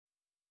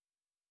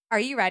Are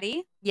you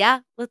ready?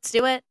 Yeah, let's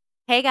do it.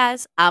 Hey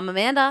guys, I'm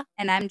Amanda,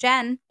 And I'm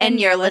Jen. and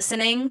you're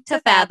listening to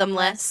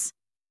Fathomless.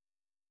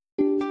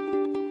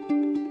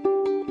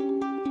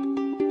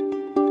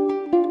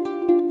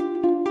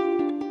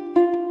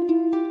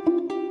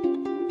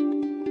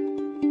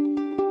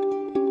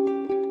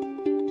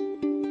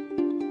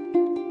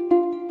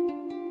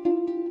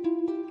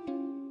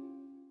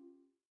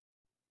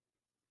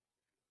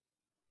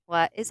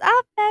 What is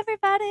up,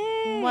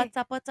 everybody? What's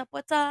up? What's up?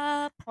 What's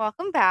up?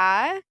 Welcome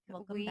back.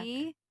 Welcome back.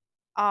 We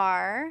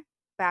are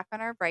back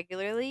on our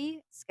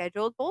regularly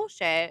scheduled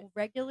bullshit.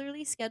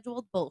 Regularly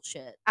scheduled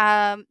bullshit.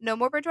 No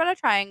more Bridgewater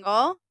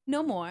Triangle.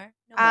 No more.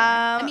 No more.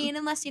 I Um, mean,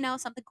 unless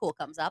something cool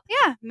comes up.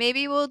 Yeah,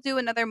 maybe we'll do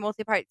another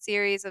multi-part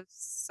series of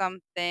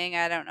something.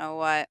 I don't know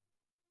what.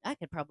 I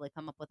could probably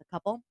come up with a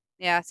couple.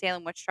 Yeah,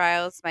 Salem Witch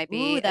Trials might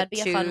be Ooh, that'd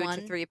be a fun 2 one.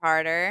 to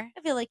 3-parter.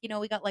 I feel like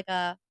we got like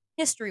a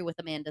history with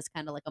Amanda's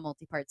kind of like a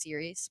multi-part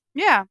series.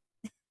 Yeah.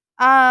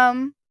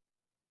 But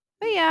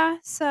yeah,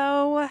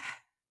 so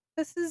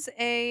this is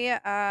a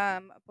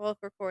bulk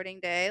recording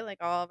day, like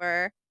all of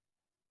our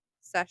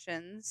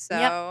sessions. So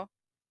Yep.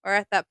 we're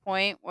at that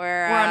point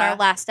where We're on our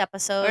last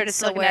episode. we're just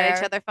so looking at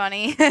each other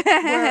funny.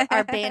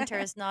 our banter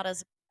is not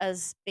as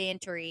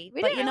bantery.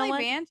 We but didn't you know really what?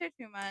 banter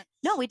too much.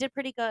 No, we did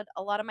pretty good.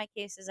 A lot of my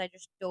cases, I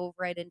just dove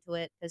right into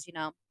it because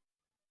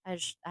I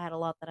had a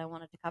lot that I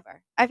wanted to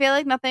cover. I feel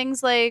like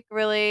nothing's like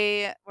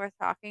really worth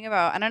talking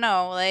about. I don't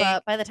know, like,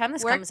 But by the time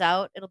this we're- comes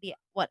out, it'll be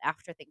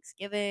after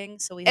Thanksgiving.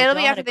 So we hope it'll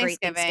y'all be had after a great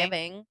Thanksgiving.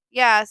 Thanksgiving.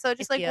 Yeah, so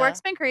just If like ya- work's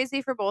been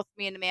crazy for both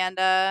me and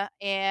Amanda,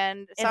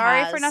 and It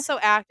sorry for not has. so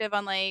active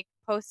on like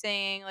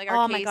posting like our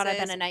Oh cases. my god, I've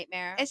been a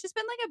nightmare. It's just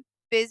been like a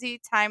busy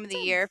time of the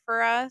It's a year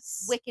for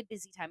us. Wicked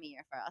busy time of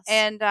year for us.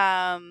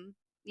 And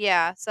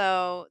yeah,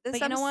 so but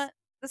you know what?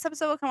 This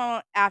episode will come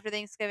out after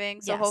Thanksgiving,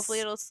 so hopefully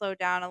Yes. it'll slow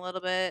down a little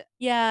bit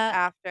Yeah,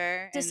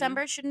 after. and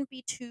December shouldn't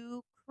be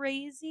too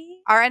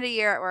crazy. Our end of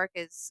year at work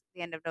is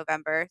the end of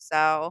November,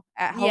 so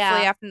hopefully Yeah.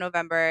 after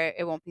November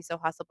it won't be so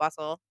hustle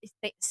bustle.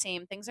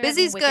 Same things are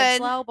Busy's getting wicked good,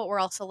 slow, but we're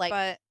also like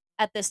but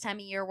at this time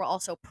of year, we're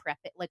also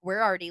prepping. Like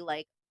we're already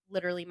like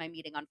literally my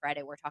meeting on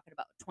Friday. We're talking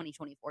about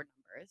 2024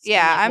 numbers.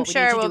 yeah, and, like, I'm what we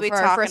sure need to we'll do be for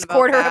our talking first about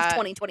quarter that. of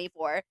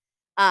 2024.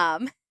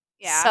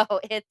 Yeah. So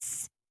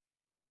it's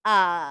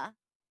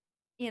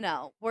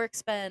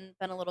work's been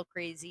a little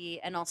crazy,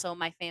 and also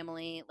my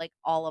family, like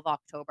all of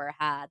October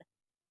had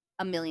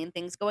a million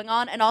things going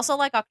on, and also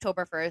like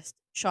October 1st,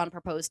 Sean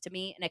proposed to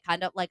me, and it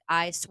kind of like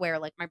I swear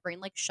like my brain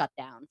like shut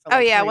down for Oh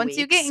like yeah, 3 once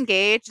you get weeks.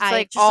 engaged, it's I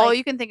like just, all like,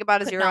 you can think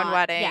about is could your own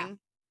not- yeah. wedding.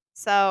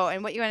 So,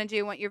 and what you want to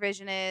do, what your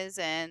vision is,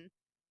 and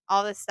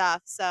all this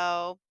stuff.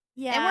 So,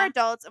 and we're Yeah.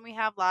 adults and we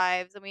have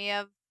lives and we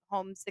have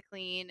homes to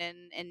clean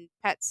and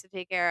pets to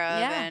take care of,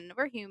 Yeah. and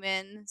we're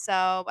human.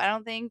 So, I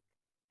don't think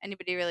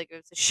anybody really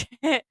gives a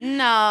shit.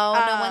 No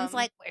one's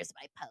like, "Where's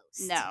my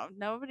post?" No,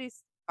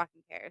 nobody's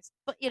fucking cares.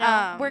 But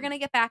we're gonna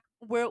get back.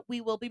 We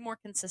will be more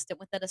consistent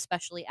with it,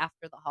 especially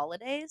after the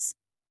holidays.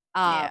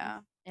 Yeah,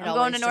 it I'm going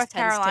always to just North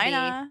tends to be-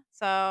 Carolina,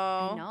 so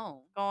I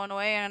know. going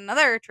away on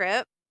another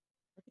trip.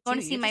 Look at Going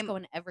you, to see you're my just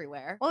going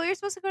everywhere. Well, we were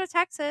supposed to go to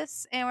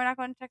Texas, and we're not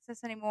going to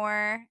Texas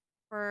anymore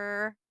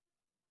for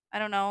I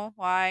don't know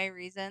why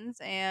reasons.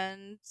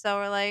 And so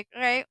we're like,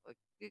 all right,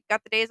 we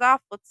got the days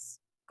off. Let's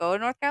go to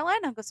North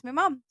Carolina, go see my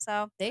mom.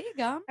 So There you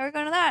go. now we're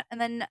going to that. And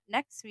then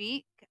next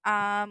week,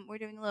 we're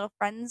doing a little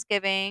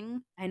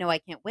Friendsgiving I know. I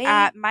can't wait.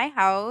 at my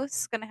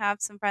house. Gonna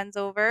have some friends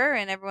over,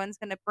 and everyone's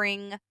gonna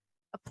bring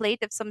a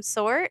plate of some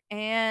sort,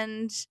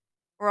 and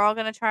we're all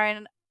gonna try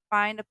and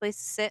find a place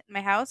to sit in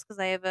my house because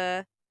I have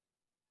a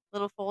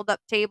little fold up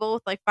table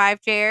with like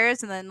 5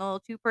 chairs, and then a little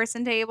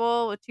 2-person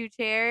table with 2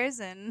 chairs,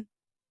 and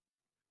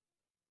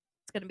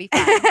It's gonna be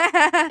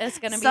fine. It's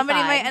gonna be somebody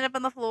might fine. end up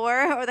on the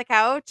floor or the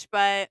couch,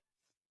 but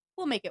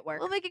We'll make it work.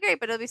 we'll make it great.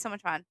 But it'll be so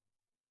much fun.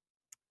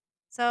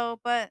 So,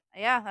 but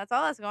yeah, that's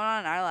all that's going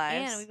on in our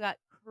lives. And we've got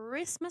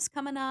Christmas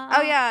coming up.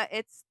 Oh yeah,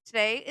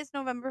 today is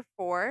November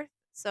 4th,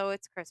 so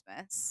it's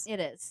Christmas. It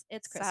is.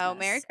 It's So, Christmas.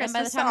 Merry And by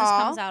the Christmas time to this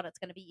all. comes out, it's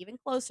gonna be even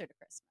closer to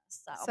Christmas.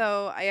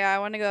 So yeah, I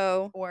want to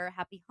go. Or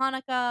Happy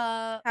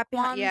Hanukkah, Happy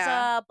Kwanzaa,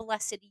 yeah.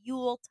 Blessed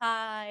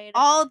Yuletide,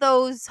 All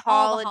those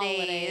all the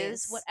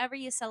holidays. whatever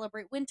you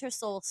celebrate, winter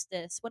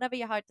solstice, whatever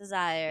your heart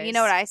desires. You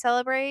know what I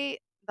celebrate?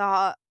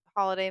 The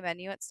holiday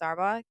menu at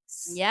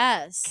Starbucks.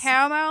 Yes.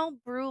 Caramel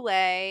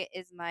brulee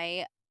is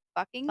my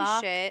fucking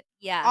shit.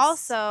 Yes.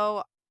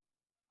 Also,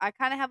 I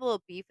kind of have a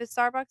little beef with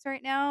Starbucks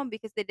right now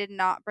because they did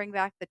not bring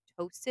back the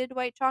toasted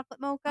white chocolate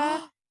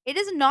mocha. It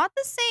is not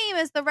the same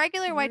as the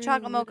regular white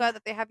chocolate mocha Rude.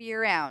 that they have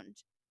year round.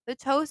 The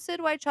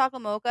toasted white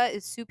chocolate mocha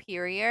is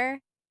superior,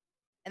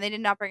 and they did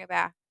not bring it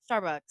back.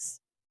 Starbucks.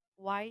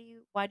 Why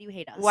do you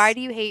hate us? Why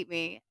do you hate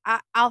me?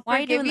 I'll Why are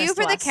you forgive doing you this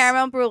for to the us?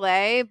 caramel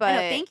brulee, but I know,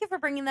 thank you for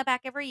bringing that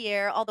back every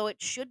year, although it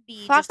should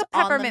be Fuck just the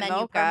on the peppermint menu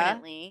mocha.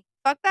 permanently.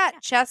 fuck that Yeah.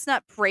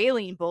 chestnut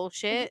praline Who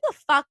bullshit. the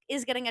fuck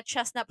is getting a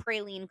chestnut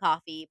praline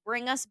coffee?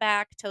 Bring us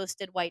back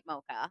toasted white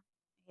mocha.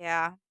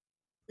 Yeah,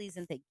 Please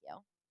and thank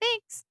you.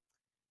 thanks.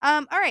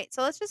 All right,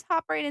 so let's just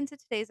hop right into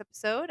today's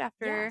episode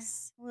after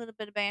Yes. a little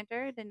bit of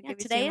banter. Didn't Yeah, give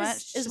you too today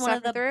much is to one of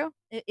suffer the through.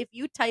 if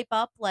you type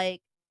up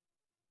like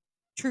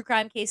true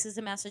crime cases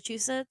in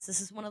Massachusetts,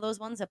 this is one of those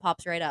ones that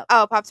pops right up.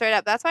 Oh, it pops right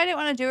up. That's why I didn't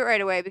want to do it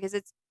right away because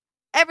it's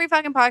every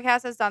fucking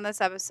podcast has done this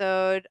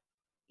episode,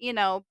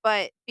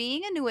 but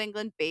being a New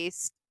England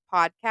based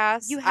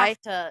podcast, You I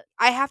have to.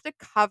 I have to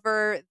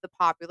cover the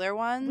popular We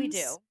ones.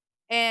 do.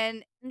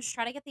 And And just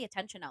try to get the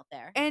attention out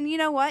there. and you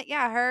know what?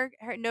 Yeah, her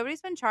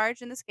nobody's been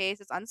charged in this case.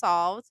 It's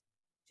unsolved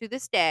to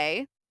this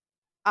day.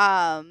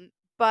 Um,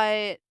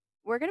 but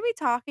we're going to be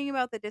talking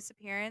about the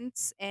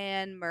disappearance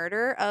and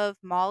murder of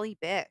Molly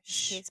This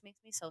Bish. case makes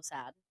me so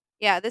sad.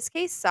 Yeah, this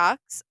case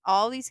sucks.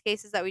 All these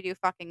cases that we do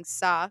fucking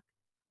suck.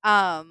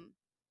 Um,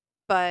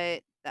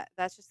 but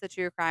that's just the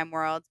true crime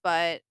world.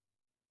 But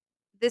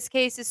this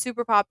case is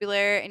super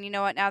popular, and you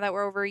know what? Now that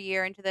we're over a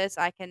year into this,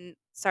 I can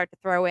start to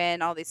throw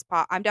in all these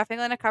I'm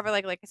definitely gonna cover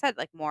like I said,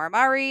 like Maura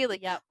Murray,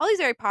 like Yep. all these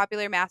very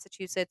popular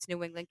Massachusetts,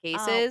 New England One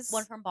cases.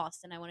 from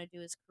Boston I want to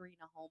do is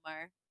Karina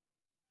Homer.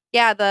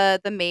 Yeah,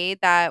 the maid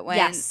that went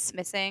Yes.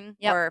 missing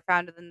Yep. or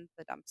found in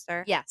the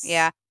dumpster. Yes.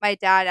 Yeah, my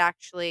dad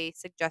actually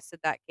suggested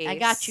that I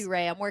got you, case.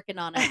 Ray. I'm working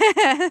on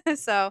it.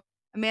 So,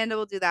 Amanda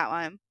will do that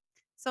one.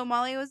 So,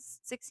 Molly was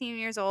 16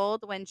 years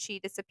old when she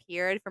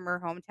disappeared from her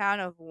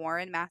hometown of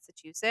Warren,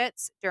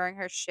 Massachusetts during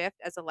her shift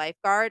as a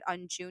lifeguard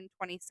on June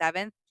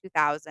 27th,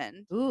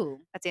 2000.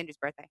 Ooh. That's Andrew's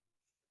birthday.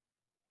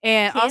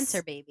 And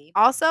Cancer baby.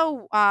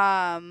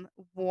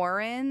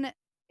 Warren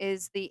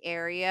is the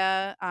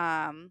area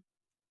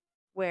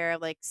where,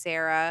 like,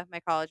 Sarah, my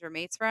college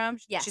roommate's from.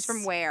 She's from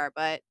Yes. Ware,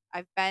 but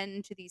I've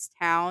been to these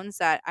towns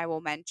that I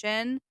will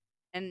mention,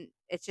 and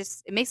it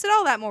makes it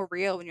all that more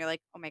real when you're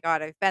like, "Oh my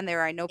god, I've been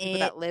there. I know people It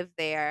that live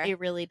there." it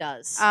really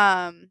does.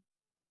 Um,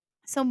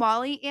 so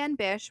Molly Ann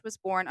Bish was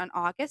born on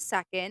August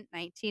 2nd,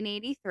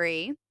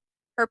 1983.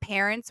 Her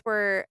parents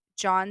were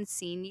John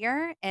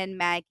Sr. and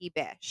Maggie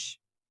Bish.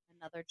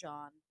 Another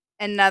John.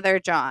 Another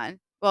John.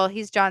 Well,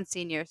 he's John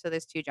Sr., so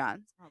there's 2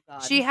 Johns. Oh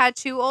God. She had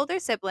 2 older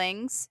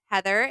siblings,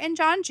 Heather and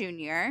John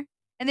Jr.,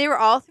 and they were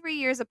all 3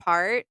 years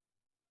apart.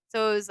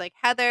 So it was like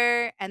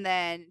Heather, and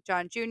then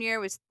John Jr.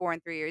 was born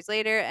 3 years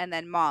later, and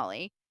then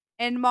Molly.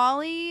 And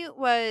Molly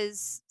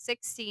was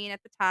 16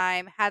 at the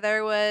time.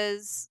 Heather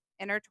was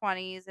in her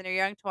 20s, in her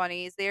young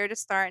 20s. They were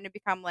just starting to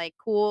become like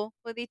cool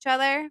with each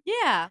other.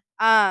 Yeah.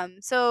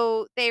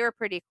 So they were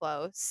pretty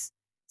close.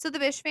 So the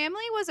Bish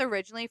family was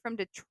originally from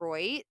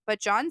Detroit,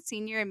 but John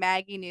Sr. and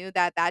Maggie knew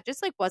that that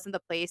just like wasn't the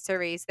place to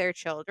raise their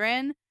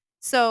children.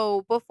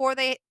 So before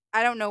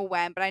I don't know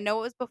when, but I know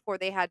it was before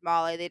they had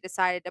Molly, they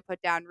decided to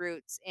put down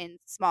roots in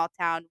small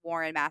town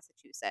Warren,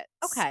 Massachusetts.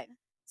 Okay.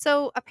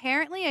 So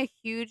apparently a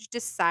huge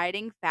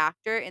deciding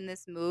factor in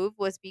this move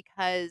was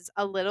because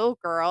a little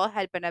girl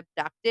had been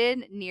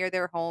abducted near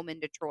their home in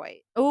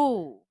Detroit.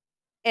 Ooh.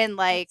 And,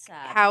 like, That's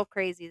sad. how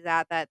crazy is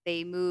that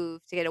they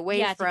moved to get away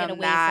Yeah, to get from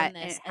away that, from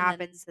and this, it and then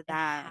happens to it them.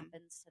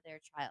 happens to their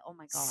child. Oh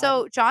my God.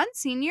 So, John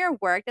Sr.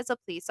 worked as a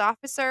police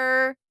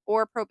officer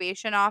or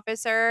probation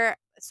officer.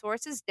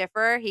 Sources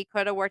differ. He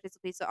could have worked as a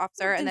police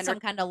officer Worked and in then some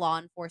kind of law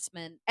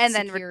enforcement, and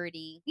then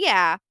security.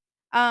 yeah.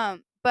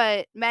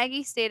 But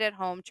Maggie stayed at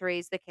home to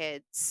raise the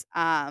kids,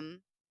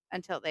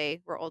 until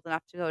they were old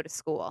enough to go to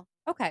school.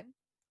 Okay.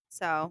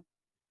 So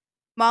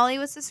Molly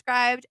was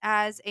described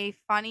as a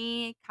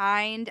funny,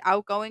 kind,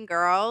 outgoing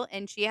girl,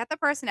 and she had the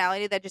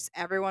personality that just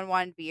everyone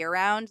wanted to be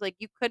around. Like,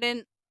 you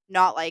couldn't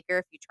not like her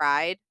if you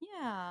tried.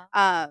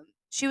 Yeah.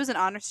 She was an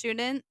honor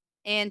student,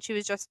 and she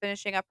was just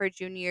finishing up her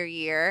junior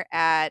year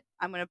at,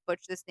 I'm gonna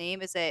butcher this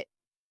name. Is it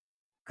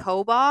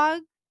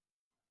Quabog?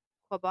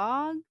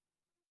 Quabog?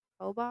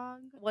 Quabog?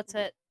 What's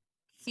it?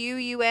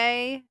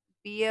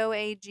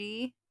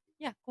 Quaboag?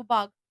 Yeah. Cool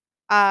bog.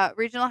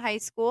 Regional high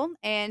school,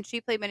 and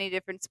she played many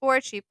different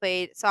sports. She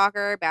played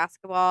soccer,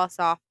 basketball,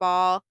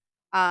 softball.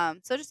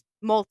 So just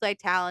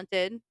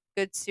multi-talented,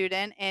 good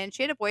student. And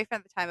she had a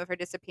boyfriend at the time of her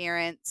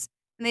disappearance,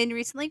 and they'd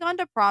recently gone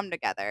to prom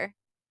together.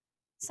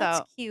 That's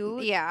So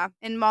cute. yeah,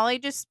 and Molly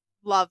just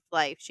loved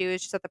life. She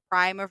was just at the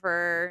prime of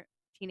her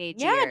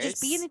teenage Yeah, just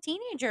being years. a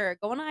teenager,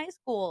 going to high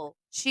school.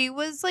 She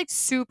was like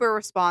super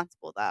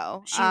responsible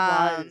though. She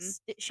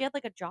was. She had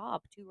like a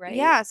job too, right?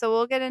 Yeah, so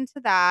we'll get into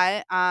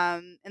that.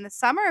 In the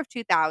summer of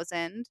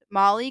 2000,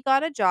 Molly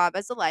got a job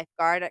as a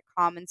lifeguard at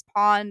Commons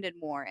Pond in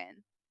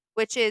Warren,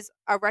 which is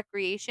a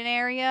recreation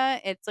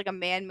area. It's like a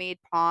man-made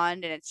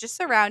pond, and it's just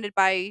surrounded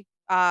by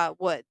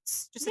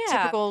woods. Just a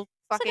Yeah. typical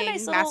It's like a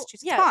nice fucking little,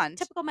 Massachusetts yeah, pond.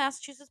 typical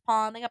Massachusetts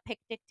pond. They got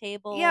picnic Yep,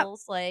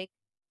 tables, like,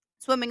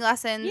 swimming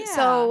lesson. yeah.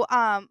 So,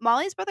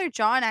 Molly's brother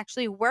John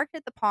actually worked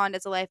at the pond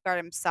as a lifeguard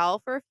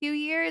himself for a few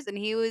years, and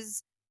he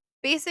was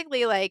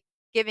basically like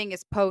giving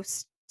his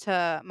post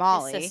to His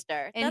Molly,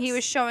 sister. and he was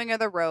That's, showing her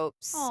the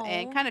ropes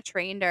and oh, kind of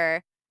trained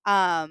her.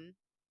 Um,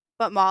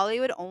 but Molly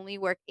would only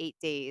work 8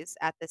 days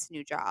at this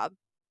new job.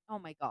 oh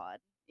my God.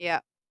 Yeah.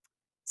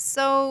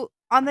 So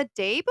on the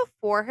day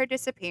before her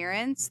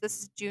disappearance,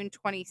 this is June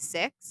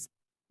 26th,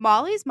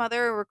 Molly's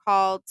mother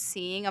recalled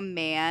seeing a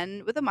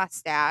man with a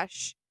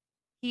mustache.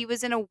 He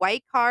was in a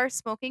white car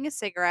smoking a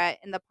cigarette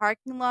in the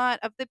parking lot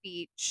of the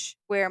beach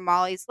where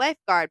Molly's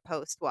lifeguard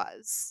post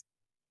was.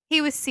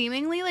 He was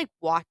seemingly like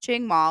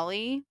watching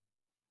Molly,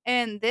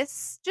 and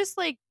this just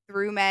like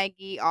threw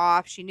Maggie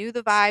off. She knew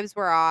the vibes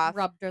were off.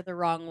 Rubbed her the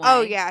wrong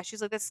Oh way. yeah,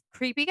 she's like, this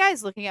creepy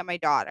guy's looking at my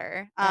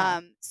daughter.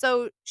 Yeah.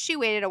 So she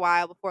waited a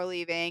while before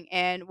leaving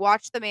and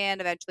watched the man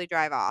eventually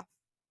drive off.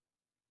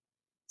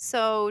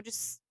 So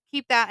just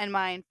keep that in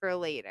mind for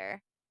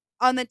later.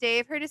 On the day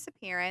of her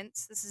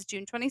disappearance, this is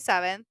June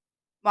 27th,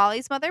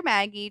 Molly's mother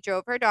Maggie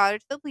drove her daughter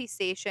to the police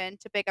station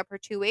to pick up her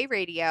two-way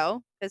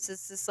radio. This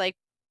is like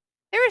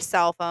there were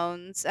cell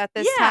phones at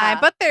this time,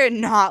 Yeah. but they're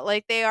not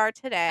like they are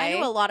I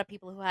knew a today. lot of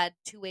people who had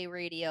two-way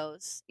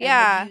radios and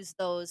would Yeah. use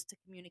those to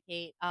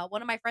communicate.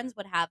 One of my friends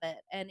would have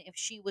it, and if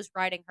she was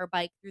riding her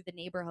bike through the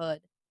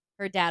neighborhood,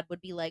 her dad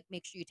would be like,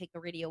 "Make sure you take the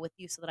radio with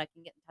you so that I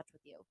can get in touch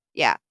with you."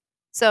 Yeah.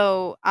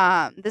 So,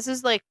 this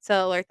is like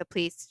to alert the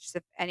police just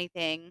if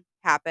anything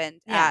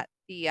happened Yeah. at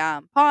the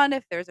pond,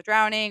 if there's a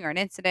drowning or an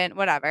incident,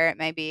 whatever it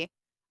may be.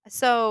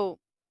 So,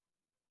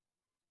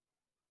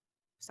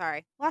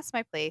 sorry, lost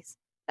my place.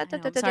 Da, I da,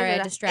 know. da, I'm da, da, sorry da, I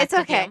da. It's distracted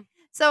okay. you.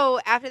 So,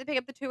 after they pick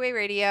up the two-way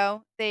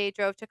radio, they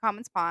drove to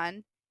Commons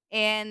Pond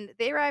and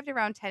they arrived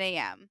around 10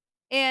 a.m.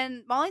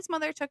 And Molly's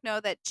mother took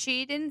note that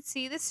she didn't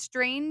see this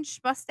strange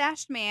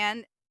mustached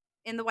man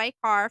in the white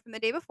car from the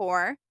day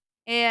before.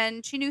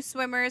 And she knew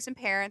swimmers and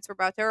parents were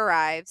about to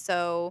arrive.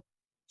 So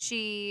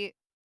she,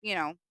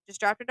 just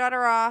dropped her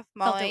daughter off.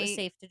 Felt it was Molly,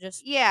 safe to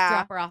just yeah.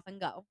 drop her off and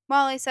go.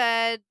 Molly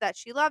said that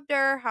she loved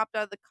her, hopped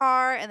out of the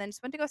car, and then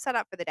just went to go set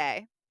up for the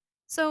day.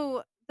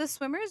 So the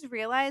swimmers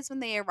realized when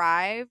they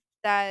arrived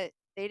that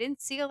they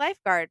didn't see a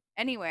lifeguard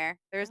anywhere.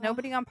 There was Ugh.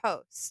 nobody on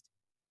post.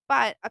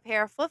 But a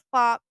pair of flip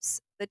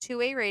flops, the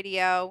two-way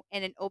radio,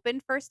 and an open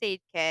first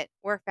aid kit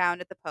were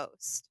found at the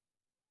post.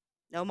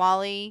 No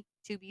Molly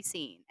to be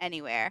seen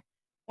anywhere.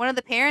 One of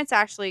the parents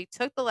actually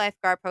took the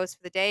lifeguard post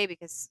for the day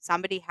because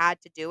somebody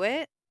had to do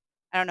it.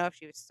 I don't know if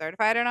she was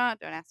certified or not.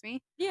 Don't ask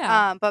me.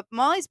 Yeah. But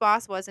Molly's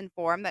boss was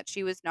informed that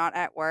she was not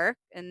at work,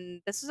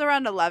 and this was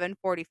around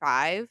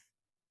 11:45,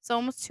 so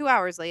almost 2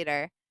 hours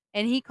later.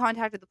 And he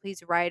contacted the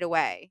police right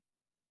away.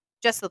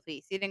 Just the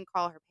police. He didn't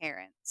call her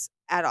parents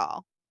at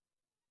all.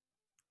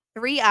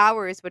 3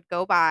 hours would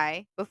go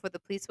by before the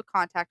police would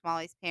contact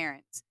Molly's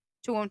parents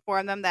to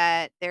inform them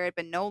that there had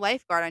been no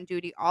lifeguard on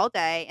duty all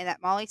day and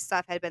that Molly's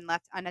stuff had been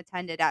left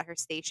unattended at her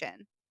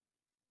station.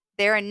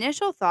 Their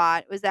initial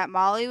thought was that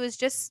Molly was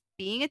just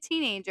being a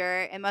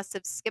teenager and must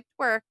have skipped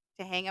work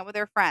to hang out with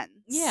her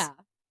friends. Yeah.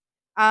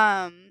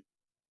 Um,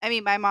 I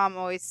mean, my mom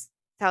always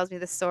tells me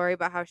the story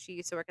about how she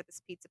used to work at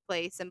this pizza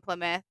place in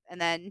Plymouth, and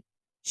then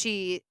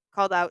she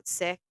called out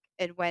sick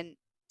and went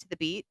to the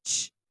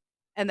beach,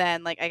 and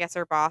then like I guess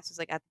her boss was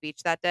like at the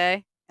beach that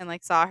day and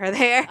like saw her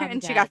there, I'm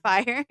and she got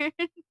dead. fired.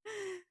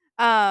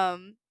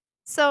 um,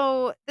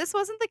 so this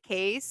wasn't the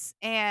case,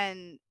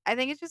 and I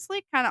think it's just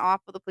like kind of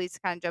awful the police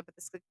kind of jump at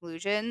this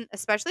conclusion,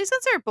 especially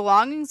since her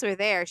belongings were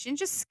there. She didn't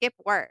just skip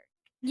work.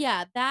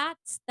 Yeah, that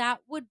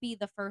would be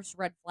the first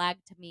red flag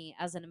to me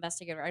as an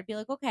investigator. I'd be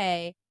like,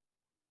 "Okay,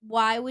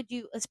 why would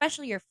you,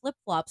 especially your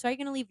flip-flops, why are you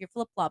gonna leave your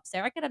flip-flops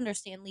there?" I could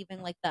understand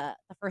leaving, like, the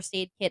first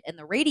aid kit and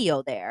the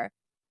radio there,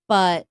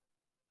 but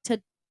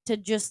to to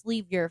just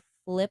leave your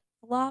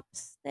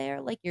flip-flops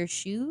there, like your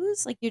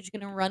shoes? Like, you're just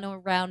gonna run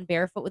around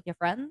barefoot with your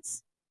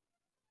friends?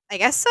 I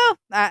guess so.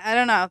 I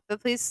don't know. The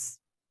police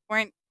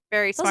weren't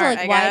very It's also smart,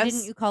 like, I why didn't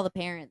guess. you call the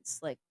parents,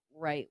 like,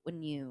 right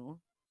when you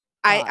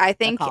I got I the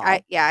think I call?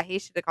 yeah, he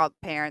should have called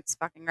the parents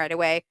fucking right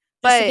away.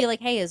 Just to But be like,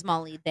 "Hey, is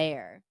Molly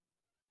there?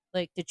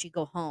 Like, did she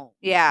go home?"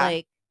 yeah.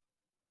 Like,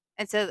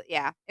 And so,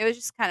 yeah, it was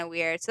just kind of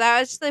weird. So that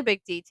was just a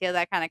big detail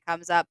that kind of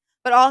comes up.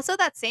 But also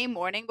that same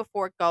morning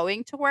before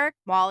going to work,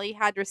 Molly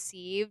had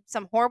received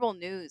some horrible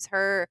news.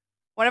 Her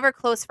one of her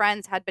close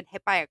friends had been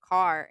hit by a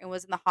car and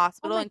was in the oh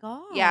hospital my and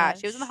yeah,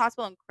 she was in the gosh.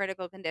 hospital in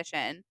critical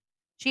condition.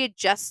 She had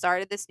just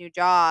started this new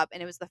job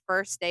and it was the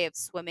first day of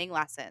swimming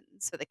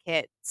lessons for the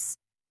kids.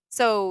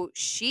 So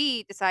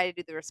she decided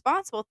to do the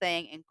responsible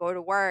thing and go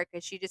to work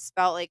because she just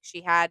felt like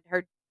she had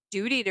her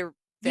duty to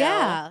fill.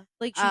 Yeah,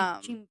 like,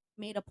 Um, she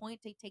made a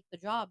point to take the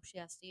job. She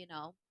has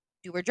to,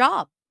 do her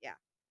job, yeah.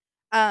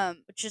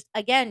 Um, which just,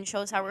 again,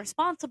 shows how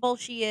responsible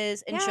she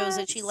is and shows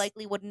that she yes.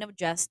 likely wouldn't have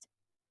just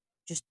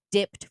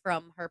dipped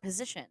from her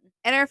position.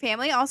 And her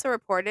family also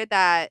reported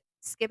that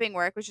skipping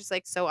work was just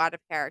like so out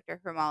of character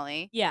for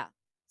Molly. Yeah.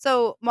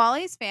 So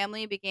Molly's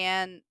family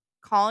began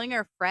calling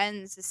her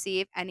friends to see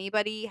if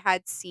anybody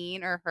had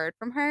seen or heard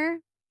from her.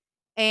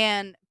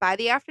 And by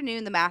the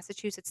afternoon, the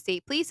Massachusetts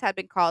State Police had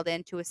been called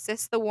in to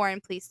assist the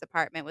Warren Police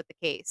Department with the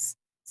case.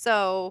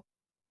 So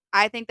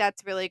I think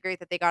that's really great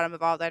that they got them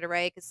involved right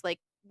away because, like,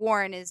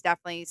 Warren is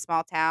definitely a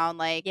small town.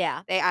 Like,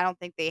 Yeah. I don't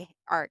think they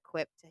are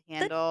equipped to That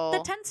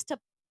handle. tends to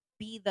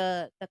be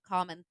the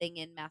common thing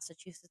in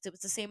Massachusetts. It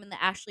was the same in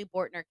the Ashley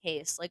Bortner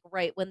case. Like,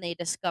 right when they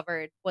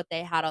discovered what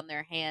they had on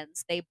their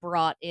hands, they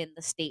brought in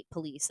the state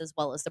police as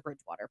well as the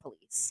Bridgewater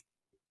police.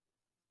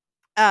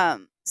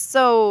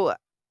 So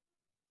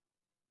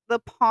the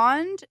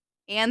pond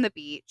and the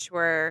beach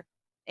were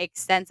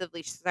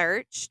extensively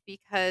searched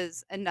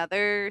because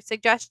another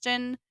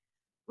suggestion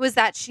was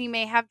that she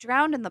may have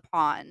drowned in the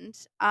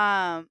pond.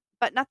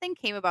 But nothing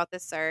came about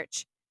this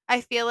search.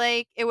 I feel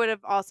like it would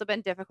have also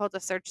been difficult to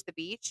search the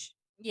beach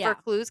for Yeah.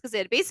 clues because it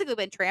had basically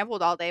been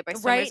trampled all day by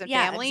swimmers Right? and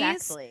Yeah, families,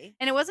 exactly.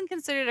 and it wasn't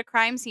considered a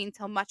crime scene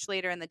till much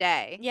later in the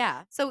day.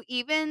 Yeah. So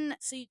even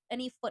So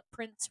any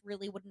footprints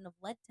really wouldn't have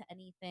led to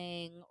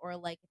anything, or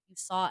like if you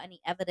saw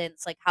any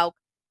evidence, like how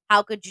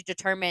could you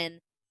determine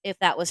if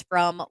that was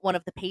from one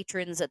of the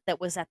patrons that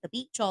was at the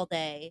beach all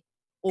day,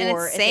 and it's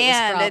or if it was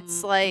sand,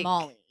 it's from like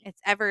Molly?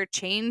 it's ever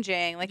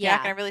changing. Like you're not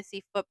Yeah, gonna really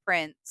see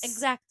footprints.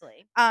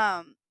 exactly.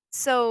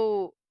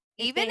 So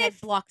If even they had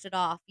if blocked it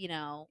off,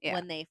 yeah.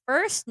 when they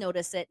first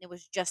noticed it and it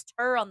was just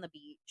her on the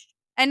beach,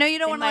 I know you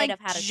don't they wanna, might like, have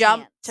had a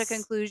jump to chance.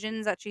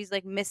 conclusions that she's,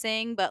 like,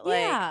 missing, but, like,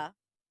 Yeah.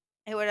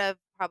 it would've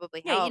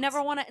probably Yeah, you never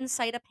helped. want to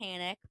incite a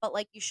panic, but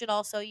like you should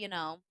also,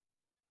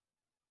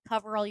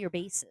 cover all your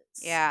bases.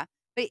 Yeah.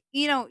 But,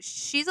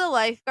 she's a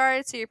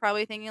lifeguard, so you're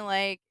probably thinking,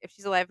 like, if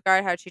she's a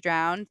lifeguard, how'd she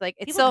drown? Like,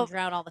 it's People can still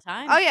drown all the oh,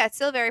 time. yeah, it's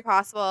still very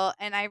possible,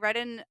 and I read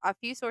in a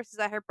few sources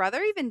that her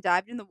brother even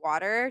dived in the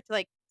water to,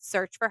 like,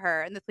 search for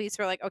her, and the police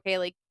were like, "Okay,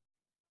 like,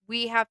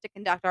 we have to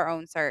conduct our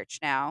own search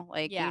now.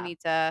 Like, you Yeah. need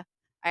to."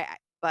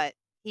 But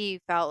he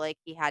felt like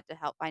he had to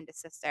help find his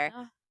sister.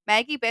 Ugh.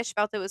 Maggie Bish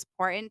felt it was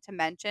important to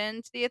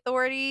mention to the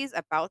authorities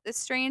about this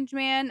strange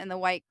man in the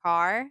white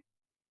car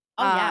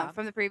Oh yeah.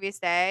 from the previous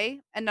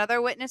day.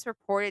 Another witness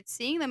reported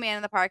seeing the man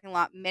in the parking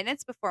lot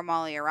minutes before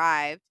Molly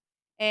arrived.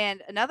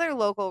 And another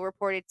local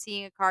reported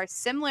seeing a car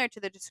similar to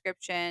the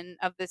description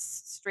of this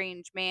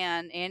strange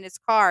man and his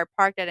car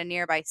parked at a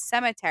nearby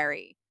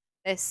cemetery.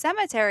 The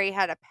cemetery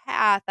had a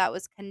path that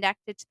was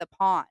connected to the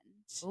pond.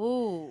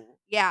 Ooh.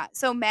 Yeah,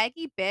 so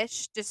Maggie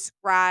Bish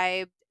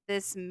described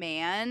this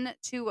man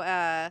to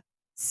a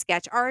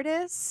sketch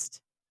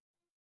artist.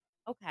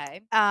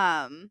 Okay.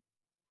 Um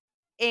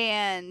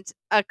and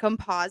a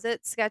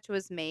composite sketch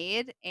was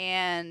made,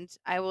 and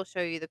I will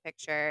show you the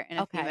picture in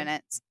a few Okay.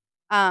 minutes.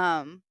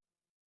 Um,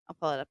 I'll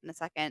pull it up in a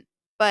second.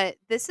 But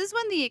this is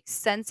when the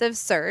extensive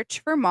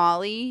search for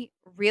Molly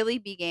really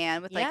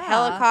began with like Yeah.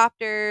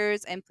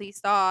 helicopters and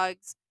police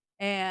dogs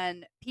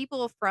and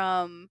people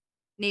from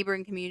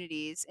neighboring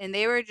communities. And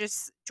they were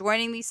just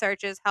joining these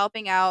searches,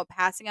 helping out,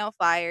 passing out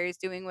flyers,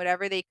 doing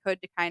whatever they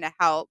could to kind of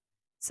help.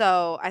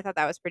 So I thought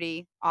that was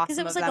pretty Because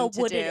it awesome was of like a them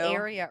to wooded do.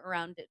 area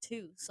around it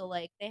too. So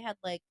like they had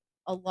like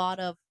a lot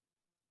of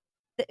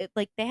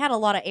like they had a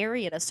lot of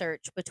area to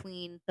search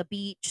between the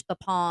beach, the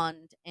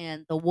pond,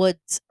 and the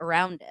woods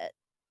around it.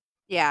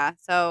 Yeah.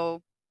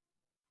 So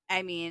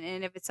I mean,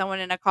 and if it's someone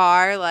in a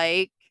car,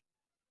 like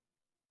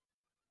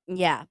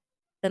Yeah.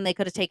 Then they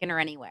could have taken her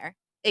anywhere.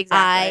 I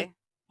exactly.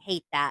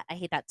 hate that. I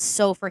hate that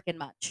so freaking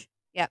much.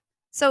 Yep.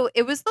 So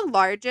it was the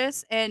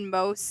largest and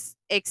most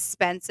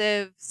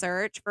expensive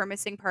search for a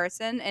missing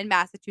person in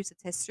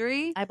Massachusetts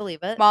history. I believe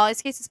it.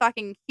 Molly's case is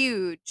fucking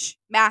huge,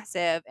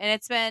 massive, and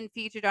it's been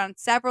featured on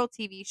several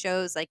TV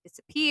shows like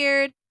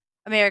Disappeared,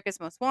 America's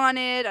Most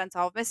Wanted,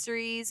 Unsolved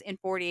Mysteries in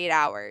 48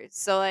 Hours.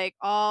 So like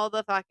all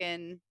the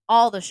fucking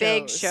All the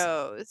big shows.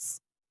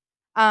 shows.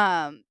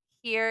 Um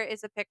Here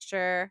is a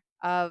picture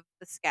of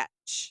the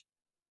sketch.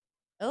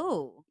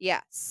 Oh.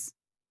 Yes.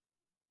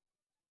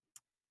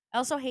 I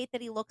also hate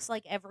that he looks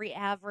like every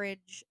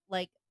average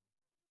like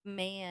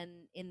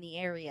man in the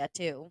area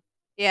too.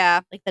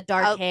 Yeah. Like the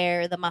dark I'll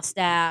hair, the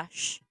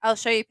mustache. I'll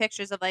show you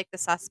pictures of like the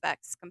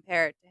suspects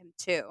compared to him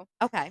too.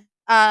 Okay.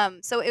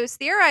 So it was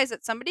theorized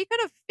that somebody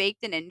could have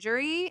faked an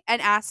injury and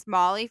asked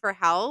Molly for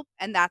help,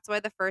 and that's why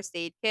the first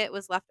aid kit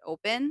was left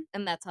open.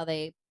 And that's how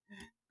they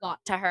got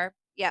to her.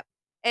 Yep.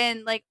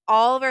 And like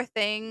all of her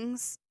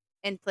things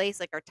in place,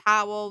 like her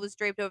towel was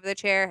draped over the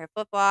chair, her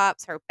flip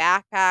flops, her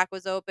backpack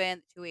was open,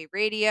 the two-way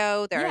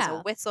radio, there was a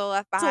Yeah. whistle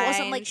left So it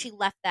wasn't like behind. she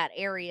left that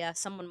area.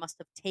 Someone must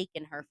have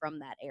taken her from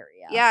that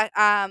area.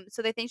 Yeah,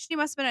 so they think she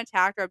must have been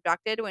attacked or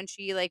abducted when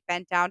she like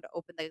bent down to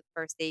open the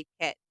first aid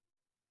kit.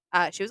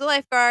 She was a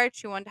lifeguard,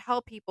 she wanted to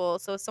help people,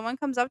 so if someone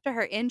comes up to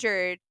her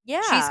injured, she's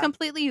Yeah.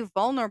 completely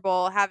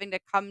vulnerable having to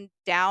come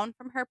down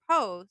from her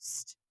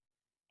post,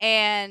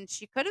 and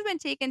she could have been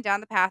taken down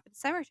the path of the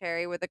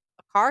cemetery where a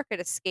car could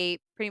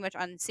escape pretty much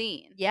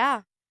unseen.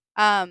 Yeah.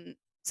 Um,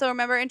 so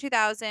remember in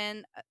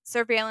 2000,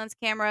 surveillance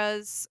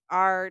cameras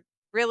are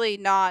really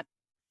not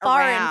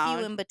Far and few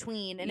around. in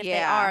between. And if they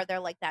Yeah, are, they're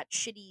like that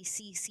shitty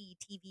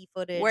CCTV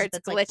where footage it's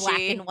that's like black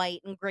glitchy. and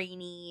white and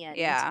grainy and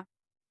Yeah.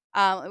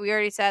 We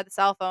already said the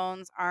cell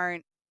phones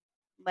aren't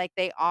like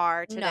they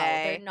are no,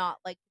 they're today. not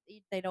like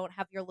they don't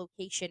have your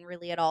location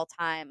really at all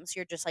times.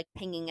 You're just like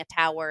pinging a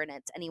tower and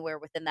it's anywhere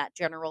within that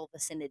general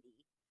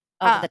vicinity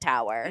of Uh, the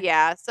tower.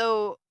 yeah,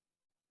 so,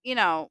 you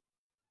know,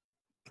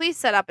 please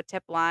set up a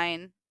tip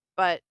line,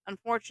 but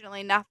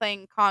unfortunately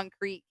nothing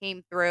concrete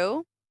came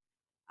through.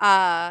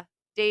 Uh,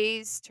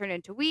 Days turned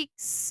into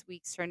weeks,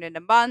 weeks turned into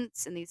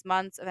months, and these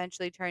months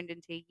eventually turned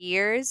into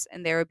years,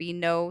 and there would be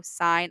no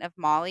sign of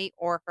Molly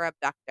or her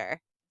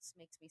abductor. This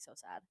makes me so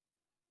sad.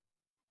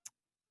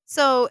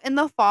 So, in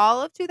the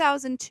fall of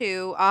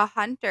 2002, a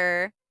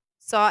hunter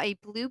saw a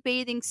blue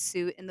bathing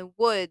suit in the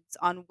woods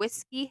on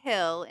Whiskey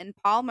Hill in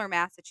Palmer,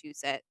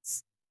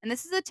 Massachusetts. And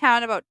this is a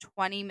town about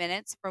 20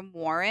 minutes from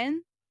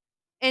Warren.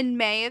 In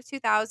May of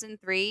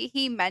 2003,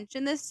 he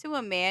mentioned this to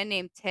a man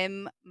named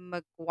Tim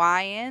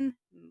McGuigan.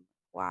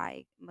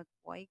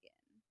 McGuigan.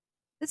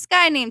 This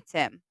guy named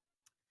Tim.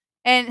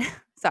 And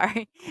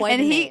sorry. Quite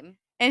And a he name.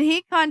 and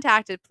he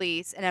contacted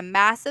police and a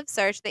massive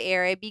search of the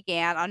area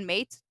began on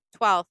May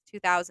 12th,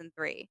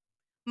 2003.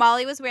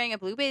 Molly was wearing a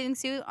blue bathing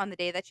suit on the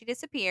day that she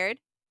disappeared.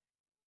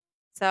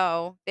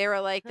 So, they were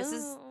like,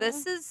 Oh.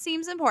 this is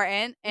seems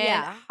important," and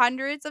Yeah.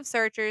 hundreds of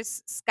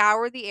searchers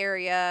scoured the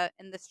area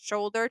in this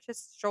shoulder to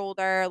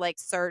shoulder, like,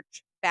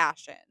 search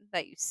fashion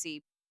that you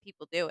see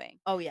people doing.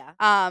 Oh, yeah.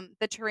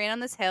 The terrain on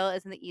this hill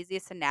isn't the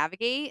easiest to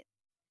navigate,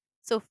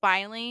 so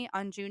finally,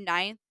 on June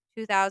 9th,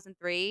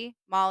 2003,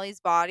 Molly's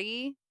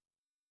body,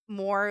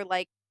 more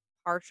like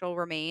partial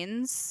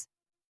remains,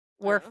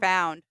 were Uh.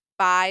 found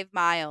 5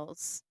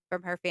 miles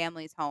from her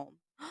family's home.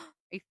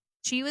 If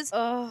she was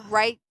Ugh.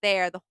 right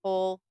there the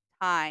whole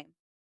time,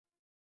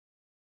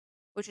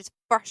 which is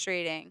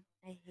frustrating.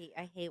 I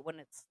hate when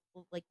it's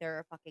like they're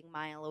a fucking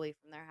mile away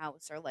from their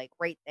house or like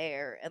right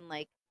there, and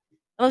like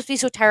it must be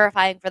so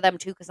terrifying for them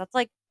too, because that's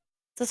like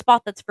it's a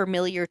spot that's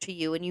familiar to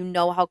you and you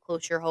know how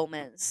close your home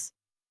is.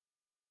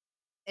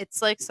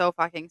 It's, like, so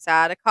fucking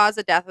sad. A cause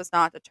of death was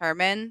not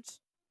determined,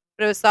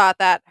 but it was thought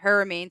that her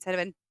remains had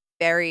been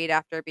buried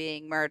after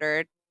being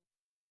murdered,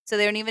 so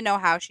they don't even know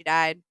how she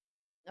died.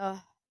 Ugh.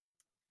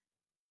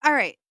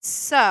 Alright,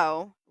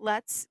 so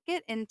let's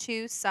get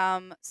into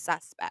some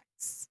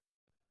suspects.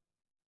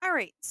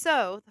 Alright,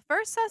 so the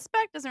first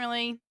suspect doesn't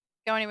really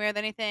go anywhere with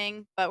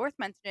anything, but worth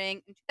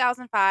mentioning. In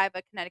 2005,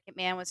 a Connecticut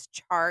man was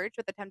charged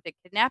with attempted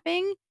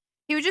kidnapping.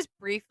 He was just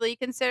briefly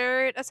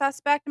considered a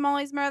suspect in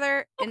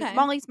Okay.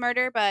 Molly's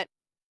murder, but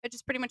it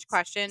just pretty much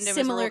questioned and was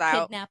Similar ruled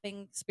out.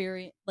 kidnapping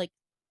experience, like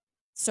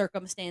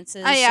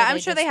circumstances, so Yeah, they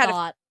just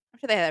thought, I'm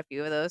sure they had a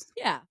few of those.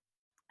 yeah,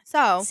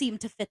 So,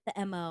 seemed to fit the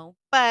MO.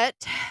 but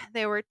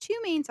there were two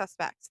main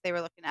suspects they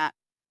were looking at.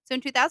 So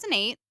in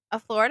 2008, a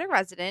Florida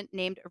resident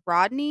named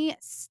Rodney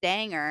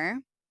Stanger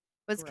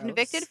was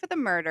convicted Gross. for the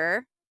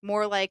murder,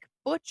 more like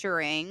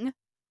butchering,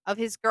 of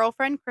his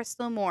girlfriend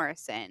Crystal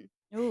Morrison.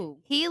 Ooh.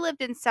 He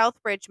lived in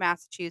Southbridge,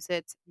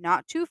 Massachusetts,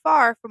 not too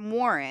far from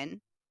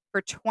Warren,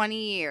 for 20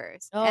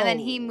 years. And then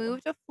he Oh.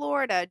 moved to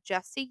Florida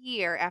just a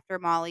year after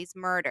Molly's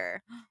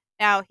murder.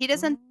 Now, he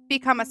doesn't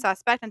become a Um,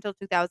 suspect until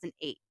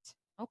 2008.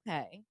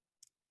 okay.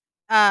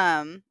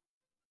 Um,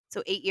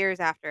 so 8 years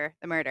after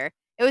the murder.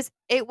 It was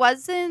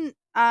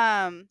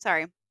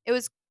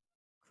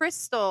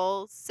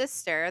Crystal's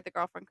sister, the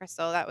girlfriend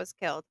Crystal that was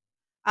killed.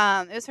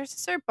 It was her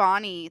sister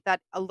Bonnie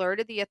that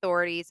alerted the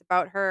authorities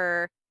about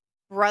her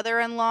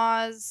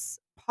brother-in-law's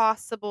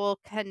possible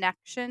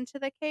connection to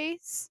the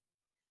case.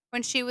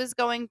 When she was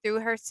going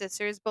through her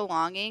sister's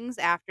belongings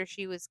after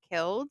she was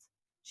killed,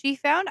 she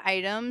found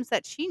items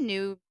that she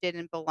knew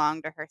didn't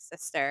belong to her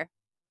sister.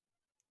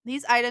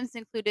 These items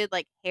included,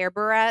 like, hair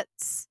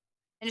barrettes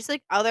and just,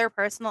 like, other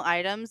personal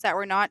items that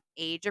were not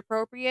age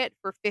appropriate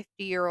for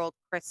 50-year-old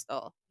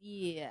Crystal.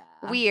 Yeah.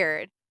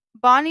 Weird.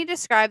 Bonnie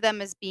described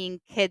them as being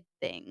kid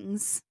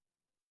things.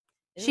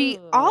 She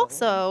Ew.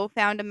 also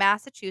found a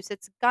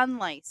Massachusetts gun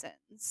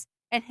license,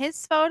 and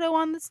his photo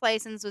on this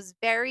license was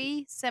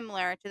very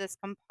similar to this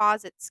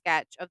composite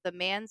sketch of the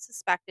man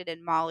suspected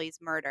in Molly's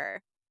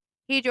murder.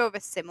 He drove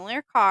a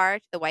similar car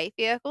to the white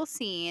vehicle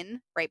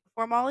seen right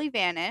before Molly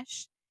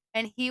vanished,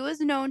 and he was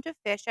known to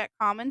fish at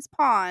Commons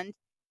Pond,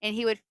 and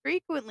he would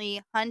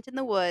frequently hunt in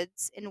the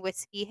woods in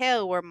Whiskey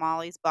Hill where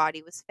Molly's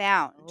body was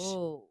found,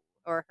 Oh.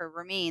 or her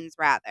remains,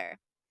 rather.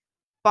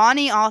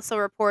 Bonnie also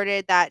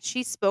reported that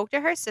she spoke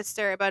to her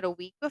sister about a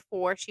week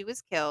before she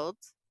was killed,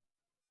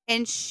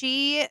 and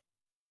she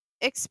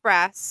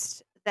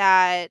expressed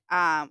that,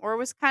 or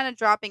was kind of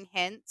dropping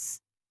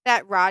hints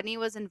that Rodney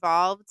was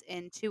involved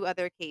in two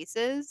other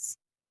cases.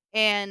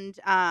 And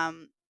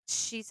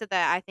she said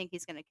that I think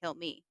he's going to kill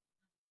me.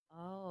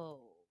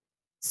 Oh.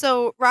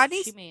 So So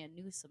she may have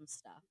knew some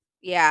stuff.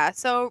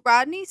 So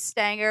Rodney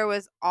Stanger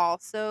was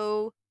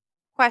also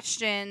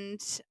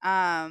questioned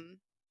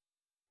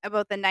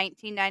about the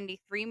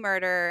 1993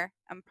 murder.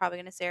 I'm probably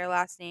going to say her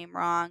last name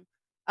wrong,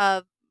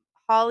 of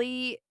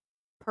Holly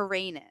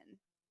Paranen.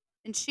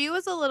 And she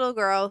was a little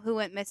girl who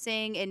went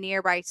missing in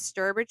nearby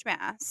Sturbridge,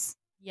 Mass.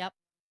 Yep.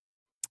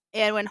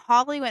 And when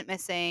Holly went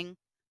missing,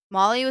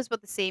 Molly was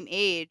about the same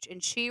age,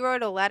 and she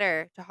wrote a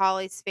letter to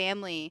Holly's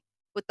family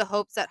with the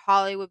hopes that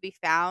Holly would be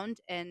found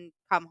and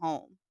come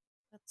home.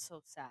 That's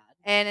so sad.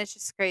 And it's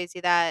just crazy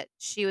that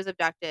she was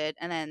abducted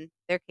and then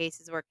their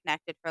cases were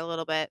connected for a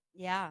little bit.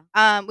 Yeah.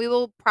 We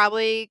will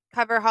probably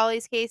cover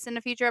Holly's case in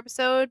a future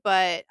episode,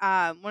 but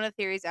one of the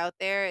theories out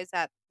there is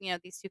that,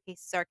 these two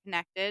cases are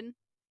connected.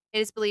 It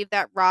is believed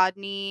that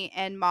Rodney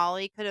and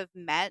Molly could have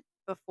met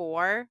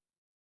before,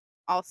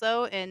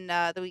 also in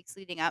the weeks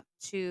leading up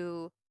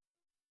to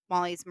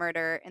Molly's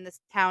murder in this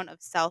town of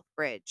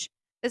Southbridge.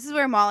 This is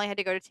where Molly had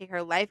to go to take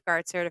her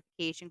lifeguard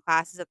certification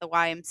classes at the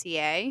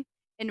YMCA.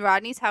 and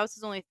Rodney's house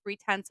is only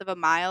 3/10 of a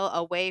mile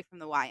away from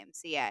the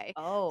YMCA.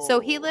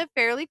 So he Oh. lived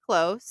fairly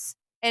close,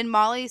 and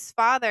Molly's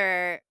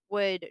father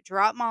would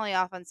drop Molly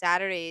off on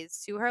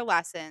Saturdays to her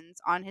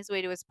lessons on his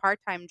way to his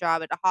part-time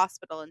job at a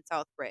hospital in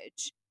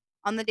Southbridge.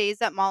 On the days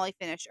that Molly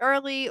finished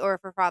early or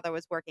if her father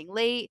was working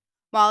late,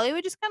 Molly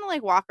would just kinda,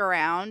 like, walk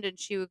around, and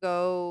she would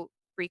go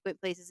frequent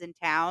places in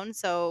town.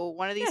 So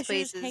one of Yeah, these she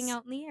just hang places,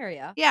 out in the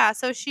area. yeah,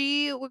 so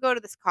she would go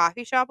to this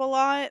coffee shop a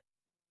lot,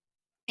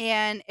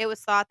 and it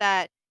was thought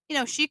that,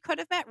 she could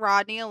have met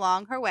Rodney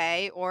along her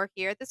way or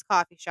here at this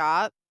coffee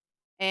shop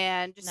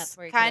and And that's just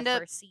where he could have kind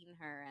of, first seen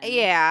her and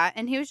yeah,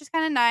 and he was just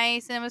kinda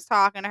nice and was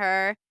talking to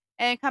her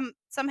and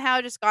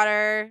somehow just got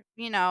her,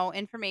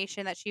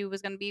 information that she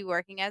was gonna be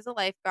working as a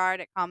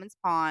lifeguard at Commons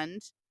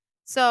Pond.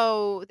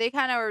 So they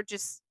kinda were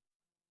just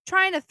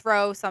trying to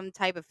throw some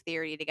type of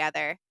theory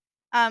together.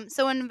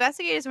 So when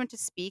investigators went to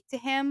speak to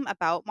him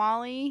about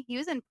Molly, he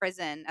was in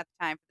prison at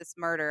the time for this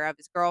murder of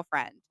his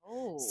girlfriend.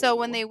 So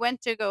when Oh. they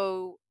went to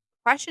go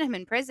question him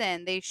in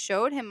prison, they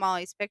showed him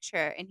Molly's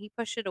picture and he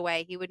pushed it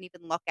away. He wouldn't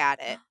even look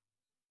at it.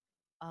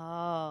 Oh.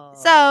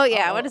 So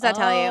yeah, what Oh, does that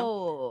tell you?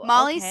 oh, oh,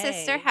 Molly's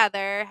sister okay.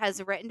 Heather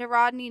has written to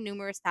Rodney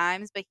numerous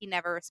times, but he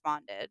never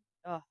responded.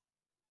 Oh,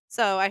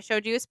 So I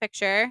showed you his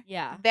picture.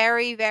 yeah.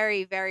 Very,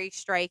 very, very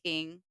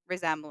striking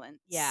resemblance.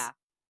 Yeah.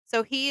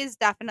 So he is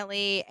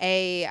definitely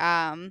a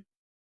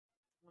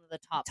One of the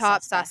top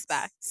top suspects.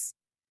 suspects.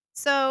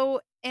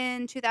 So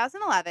in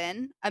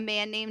 2011, a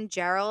man named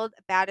Gerald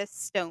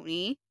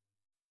Battistoni, I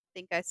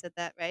think I said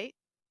that right.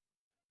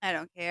 I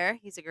don't care.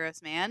 He's a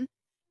gross man.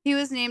 He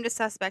was named a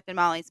suspect in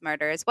Molly's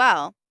murder as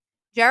well.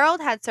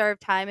 Gerald had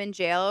served time in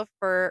jail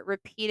for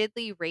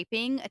repeatedly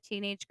raping a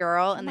teenage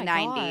girl Oh in the my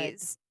god.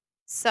 90s.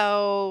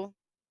 So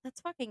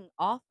That's fucking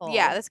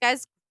yeah, awful. this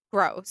guy's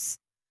gross.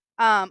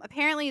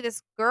 Apparently,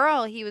 this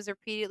girl he was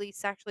repeatedly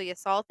sexually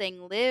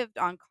assaulting lived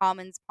on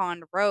Commons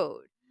Pond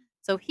Road.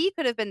 So he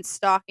could have been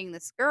stalking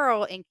this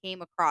girl and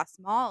came across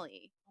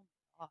Molly. Oh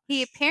my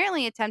He gosh.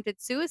 apparently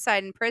attempted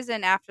suicide in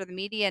prison after the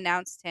media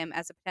announced him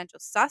as a potential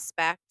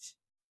suspect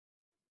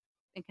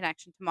in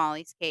connection to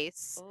Molly's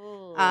case.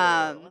 Oh.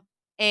 Um,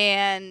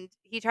 and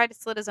he tried to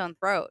slit his own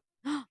throat.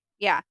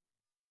 Yeah,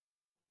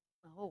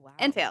 Oh,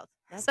 and wow. failed.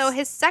 So That's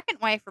his second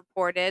wife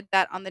reported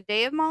that on the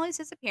day of Molly's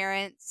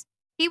disappearance,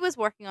 he was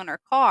working on her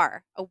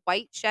car, a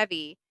white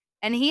Chevy,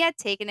 and he had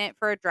taken it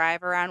for a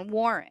drive around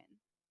Warren.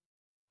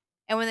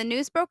 And when the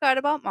news broke out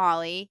about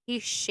Molly, he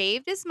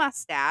shaved his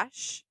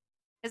mustache.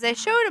 Because I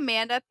showed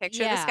Amanda a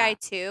picture of this guy yeah.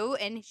 too,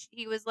 and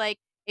he was like,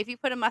 if you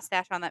put a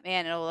mustache on that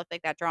man, it'll look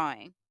like that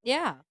drawing.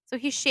 Yeah. So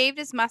he shaved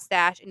his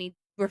mustache and he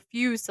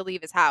refused to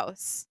leave his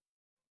house.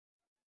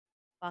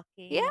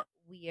 Yeah. Fucking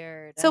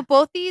weird. So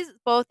both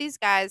these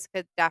guys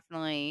could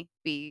definitely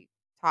be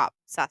top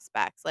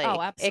suspects. Oh,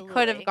 Like it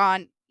could have absolutely.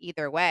 gone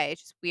either way.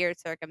 It's just weird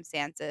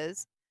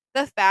circumstances.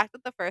 The fact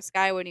that the first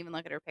guy wouldn't even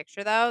look at her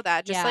picture though,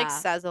 that just like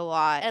Yeah. says a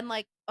lot. And,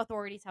 like,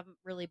 authorities haven't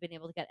really been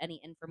able to get any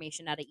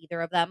information out of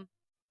either of them.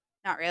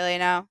 Not really,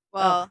 no. Ugh.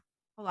 Well,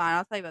 hold on,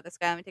 I'll tell you about this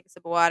guy. Let me take a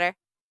sip of water.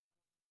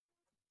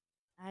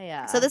 I,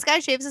 So this guy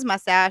shaves his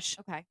mustache,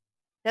 okay.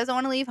 doesn't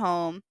want to leave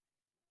home.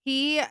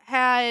 He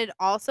had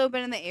also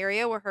been in the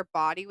area where her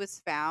body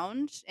was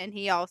found, and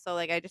he also,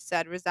 like I just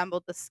said,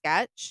 resembled the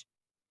sketch.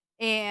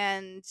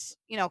 And,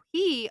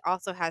 he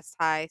also has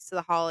ties to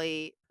the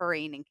Holly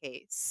Perrinan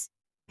case.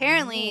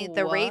 Apparently, Oh,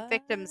 the rape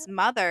victim's what?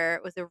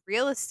 mother was a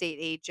real estate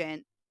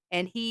agent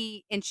and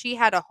she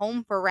had a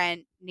home for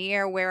rent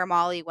near where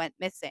Molly went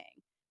missing.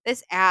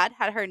 This ad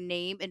had her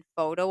name and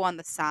photo on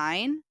the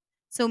sign.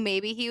 So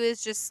maybe he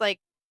was just like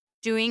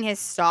doing his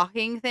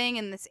stalking thing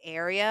in this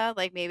area.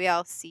 Like maybe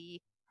I'll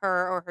see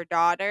her or her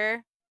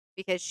daughter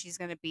because she's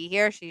going to be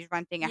here. She's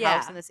renting a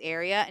house in Yeah. this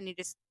area and he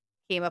just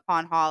came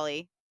upon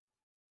Holly.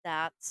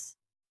 That's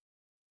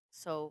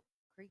so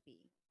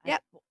creepy. I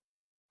Yep. w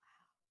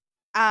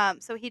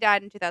So he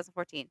died in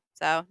 2014.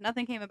 So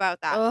nothing came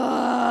about that.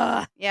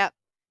 ugh, Yep.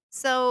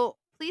 So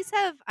police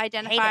have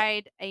hate it.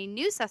 identified a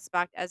new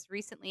suspect as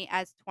recently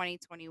as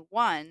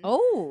 2021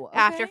 Oh,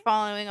 after okay.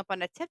 following up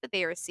on a tip that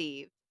they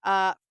received.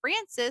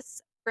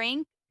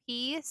 Frank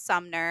P.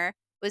 Sumner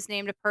was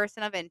named a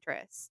person of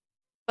interest,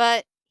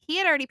 but he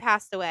had already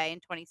passed away in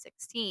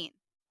 2016.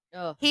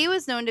 Ugh, He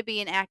was known to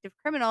be an active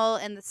criminal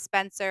in the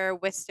Spencer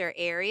Worcester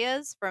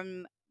areas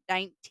from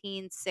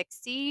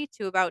 1960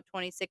 to about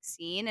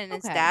 2016 and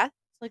his okay. death.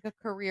 It's like a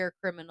career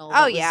criminal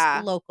Oh, that was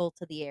yeah. local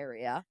to the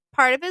area.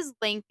 Part of his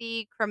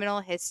lengthy criminal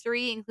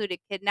history included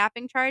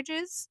kidnapping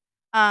charges.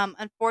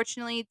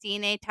 Unfortunately,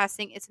 DNA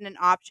testing isn't an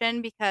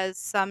option because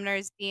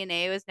Sumner's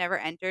DNA was never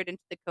entered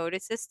into the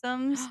CODIS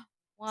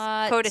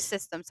What?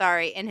 system,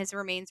 sorry, and his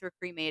remains were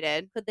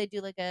cremated. Could they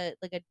do like a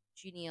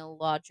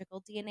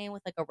genealogical DNA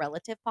with, like, a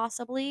relative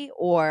possibly?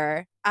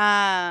 Or,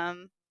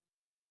 Um,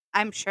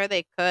 I'm sure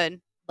they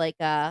could. like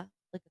a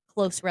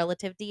close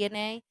relative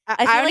DNA? I,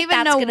 I I feel don't like even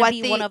that's know gonna what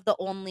be one the of the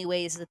only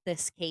ways that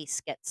this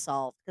case gets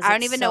solved because I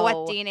don't it's even know what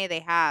so DNA they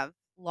have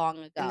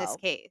long in this ago.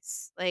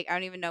 case. Like, I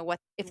don't even know what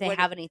If they what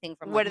have anything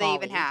from, what like, do they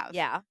even Molly. have?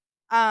 Yeah.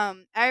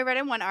 I read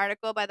in one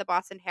article by the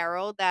Boston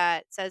Herald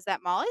that says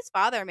that Molly's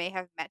father may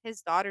have met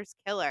his daughter's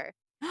killer.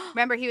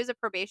 Remember, he was a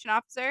probation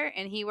officer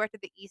and he worked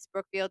at the East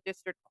Brookfield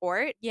District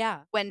Court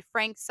Yeah. when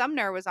Frank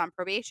Sumner was on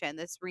probation,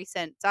 this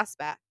recent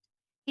suspect.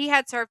 He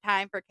had served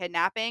time for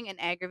kidnapping and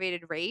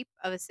aggravated rape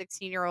of a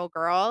 16-year-old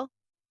girl,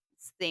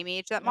 same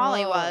age that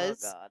Molly Oh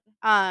was.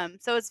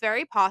 god. So it's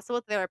very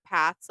possible that their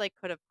paths like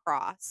could have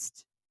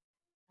crossed.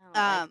 I don't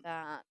like Um,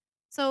 that.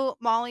 so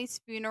Molly's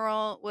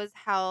funeral was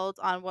held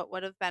on what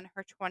would have been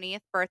her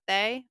 20th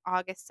birthday,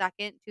 August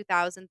 2nd,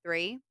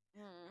 2003.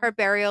 Her Mm.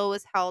 burial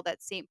was held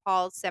at St.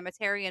 Paul's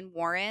Cemetery in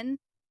Warren,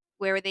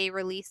 where they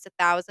released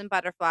 1,000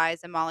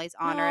 butterflies in Molly's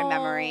honor and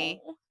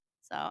memory. No.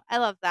 So I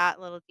love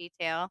that little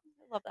detail.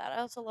 I love that. I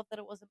also love that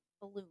it wasn't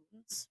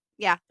balloons.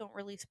 Yeah, Don't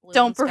release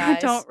don't balloons,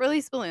 guys. don't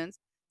release balloons.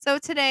 So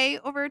today,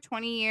 over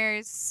 20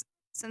 years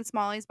since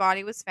Molly's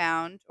body was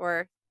found,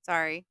 or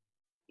sorry,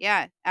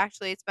 yeah,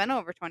 actually, it's been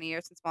over 20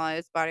 years since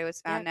Molly's body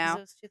was Yeah, found because it now.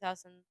 was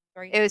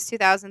 2003. It was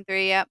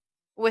 2003, yep.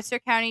 Worcester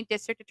County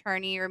District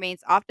Attorney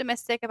remains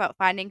optimistic about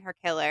finding her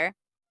killer.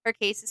 Her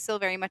case is still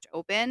very much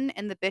open,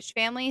 and the Bish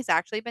family has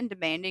actually been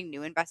demanding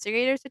new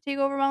investigators to take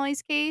over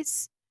Molly's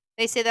case.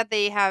 They say that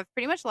they have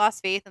pretty much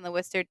lost faith in the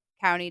Worcester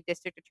County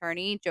District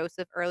Attorney,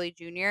 Joseph Early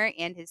Jr.,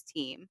 and his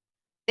team.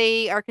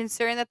 They are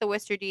concerned that the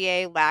Worcester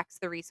DA lacks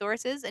the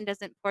resources and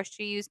doesn't push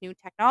to use new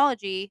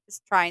technology to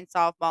try and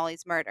solve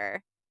Molly's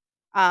murder.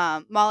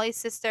 Molly's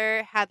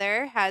sister,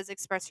 Heather, has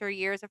expressed her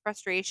years of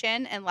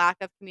frustration and lack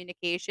of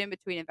communication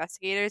between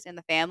investigators and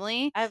the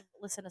family. I've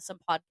listened to some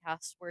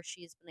podcasts where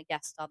she's been a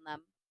guest on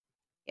them.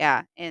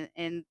 Yeah,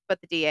 and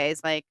but the DA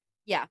is like,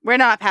 Yeah. we're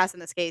not passing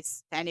this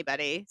case to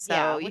anybody,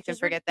 Yeah, so you which can is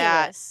forget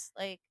that. ridiculous.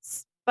 Like,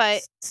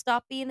 But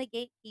stop being the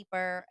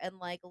gatekeeper and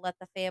like let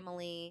the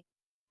family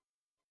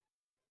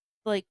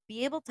like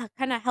be able to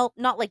kind of help,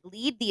 not like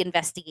lead the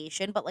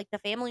investigation, but like the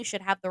family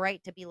should have the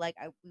right to be like,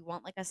 we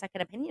want like a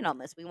second opinion on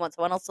this. We want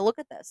someone else to look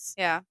at this.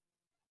 yeah,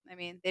 I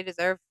mean, they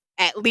deserve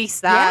at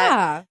least that.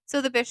 Yeah.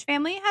 So the Bish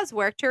family has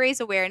worked to raise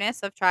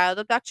awareness of child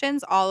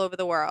abductions all over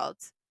the world.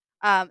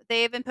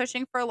 They have been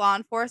pushing for law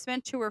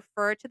enforcement to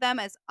refer to them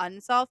as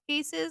unsolved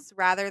cases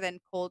rather than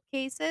cold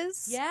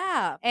cases,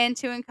 Yeah. and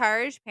to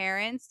encourage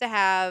parents to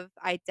have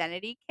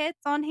identity kits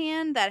on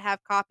hand that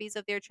have copies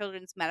of their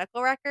children's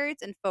medical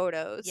records and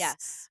photos.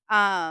 Yes.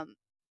 Um,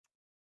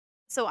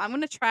 so I'm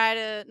gonna try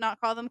to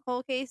not call them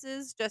cold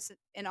cases, just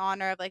in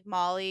honor of like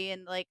Molly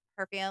and like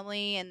her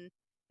family, and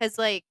because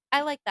like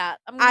I like that.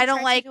 I'm I gonna don't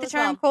try to like do the as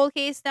term well. cold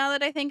case now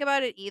that I think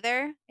about it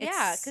either.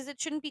 Yeah, It's because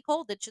it shouldn't be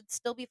cold. It should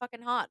still be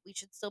fucking hot. We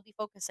should still be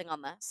focusing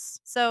on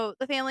this. so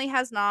the family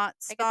has not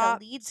I get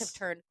the leads have stopped.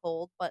 turned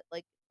cold, but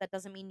like that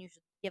doesn't mean you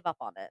should give up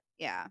on it.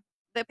 Yeah.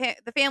 The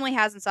family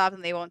hasn't stopped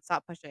and they won't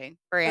stop pushing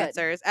for Good.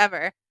 answers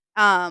ever.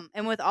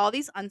 And with all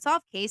these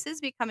unsolved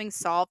cases becoming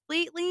solved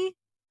lately,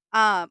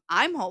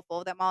 I'm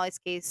hopeful that Molly's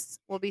case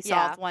will be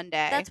Yeah. solved one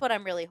day. That's what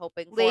I'm really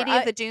hoping for. Lady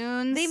of the They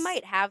Dunes,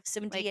 might have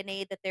some like,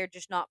 DNA that they're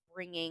just not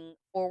bringing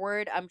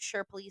forward. I'm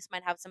sure police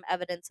might have some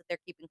evidence that they're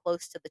keeping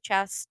close to the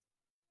chest,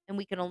 and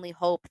we can only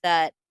hope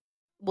that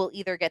we'll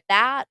either get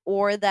that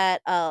or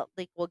that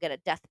like we'll get a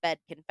deathbed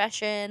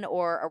confession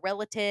or a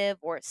relative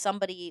or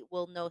somebody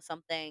will know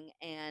something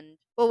and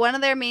well, one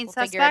of their main we'll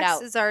figure it suspects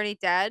out. is already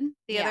dead.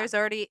 Yeah.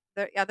 The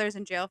other's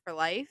in jail for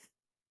life.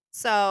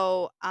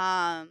 So,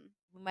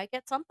 We might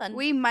get something.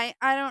 we might,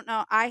 I don't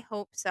know. I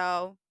hope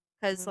so.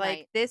 We Cause like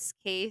might. this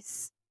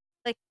case,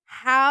 like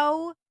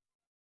how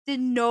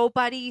did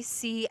nobody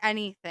see I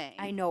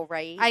anything? know,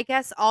 right? I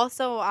guess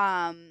also,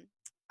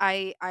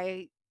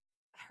 I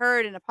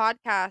heard in a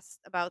podcast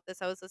about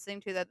this I was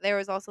listening to that there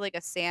was also like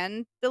a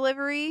sand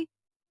delivery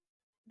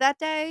that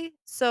day.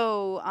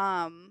 So,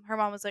 her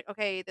mom was like,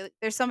 "Okay,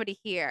 there's somebody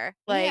here,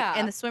 like, and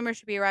Yeah. the swimmer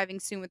should be arriving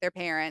soon with their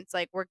parents.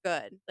 Like, we're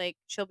good. Like,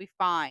 she'll be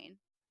fine."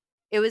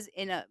 It was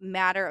in a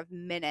matter of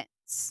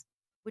minutes,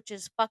 Which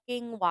is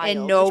fucking and wild. Which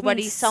means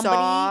nobody somebody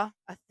saw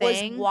a was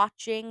thing,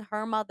 watching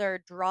her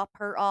mother drop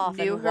her off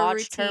knew and her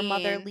watched her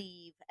mother routine.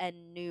 leave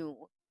and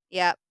knew.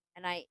 Yep,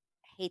 And I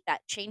hate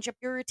that. Change up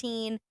your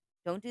routine.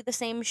 Don't do the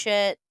same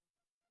shit.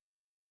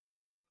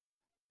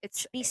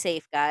 it's Be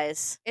safe,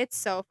 guys. it's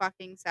so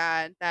fucking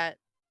sad that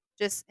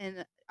just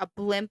in a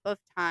blimp of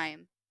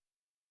time.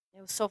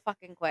 It was so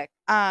fucking quick.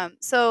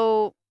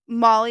 So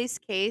Molly's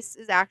case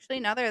is actually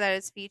another that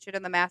is featured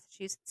in the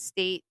Massachusetts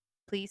State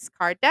Police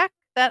card deck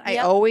that I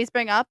Yep. always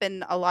bring up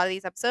in a lot of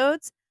these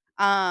episodes.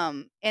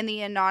 And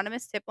the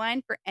anonymous tip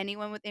line for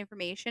anyone with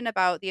information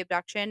about the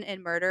abduction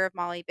and murder of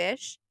Molly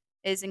Bish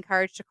is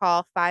encouraged to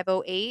call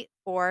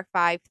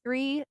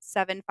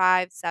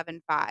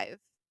 508-453-7575.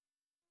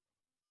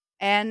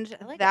 And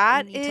I like it.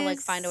 I that need to like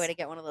find a way is, to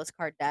get one of those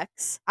card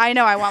decks. I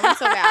know I want one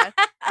so bad.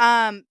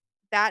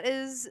 That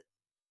is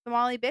the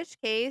Molly Bish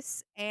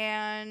case,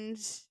 and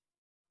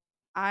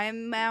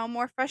I'm now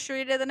more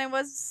frustrated than I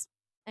was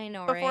I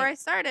know, before right? I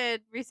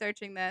started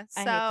researching this.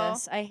 I hate So,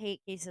 this. I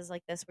hate cases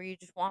like this where you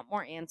just want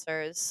more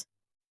answers.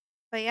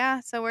 but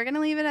yeah, so we're gonna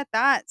leave it at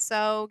that.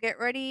 So get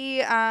ready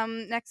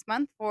next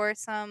month for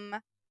some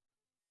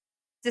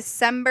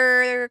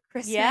December Yeah.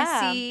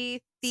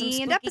 Christmassy Some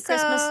themed spooky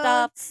Christmas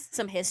stuff, episodes.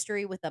 some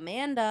history with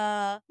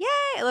Amanda. Yay!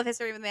 I love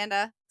history with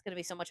Amanda. It's gonna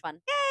be so much fun.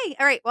 Yay!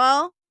 All right.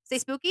 Well, stay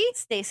spooky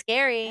Stay and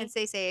scary.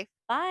 stay safe.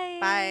 Bye.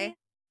 Bye.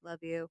 Love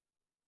you.